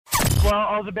Well,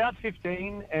 I was about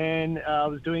 15 and I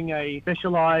was doing a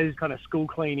specialised kind of school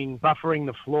cleaning, buffering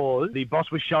the floors. The boss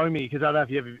was showing me, because I don't know if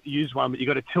you ever used one, but you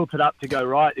got to tilt it up to go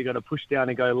right. You got to push down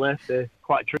and go left. They're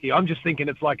quite tricky. I'm just thinking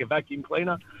it's like a vacuum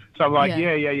cleaner. So I'm like,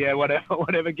 yeah,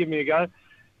 whatever, give me a go.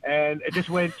 And it just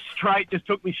went straight, just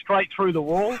took me straight through the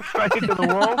wall, straight into the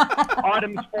wall.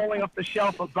 Items falling off the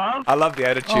shelf above. I love the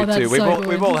attitude too.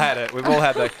 We've all had it. We've all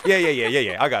had the,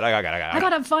 yeah. I got it.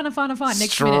 I'm fine.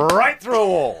 Next minute. Straight through a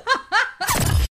wall.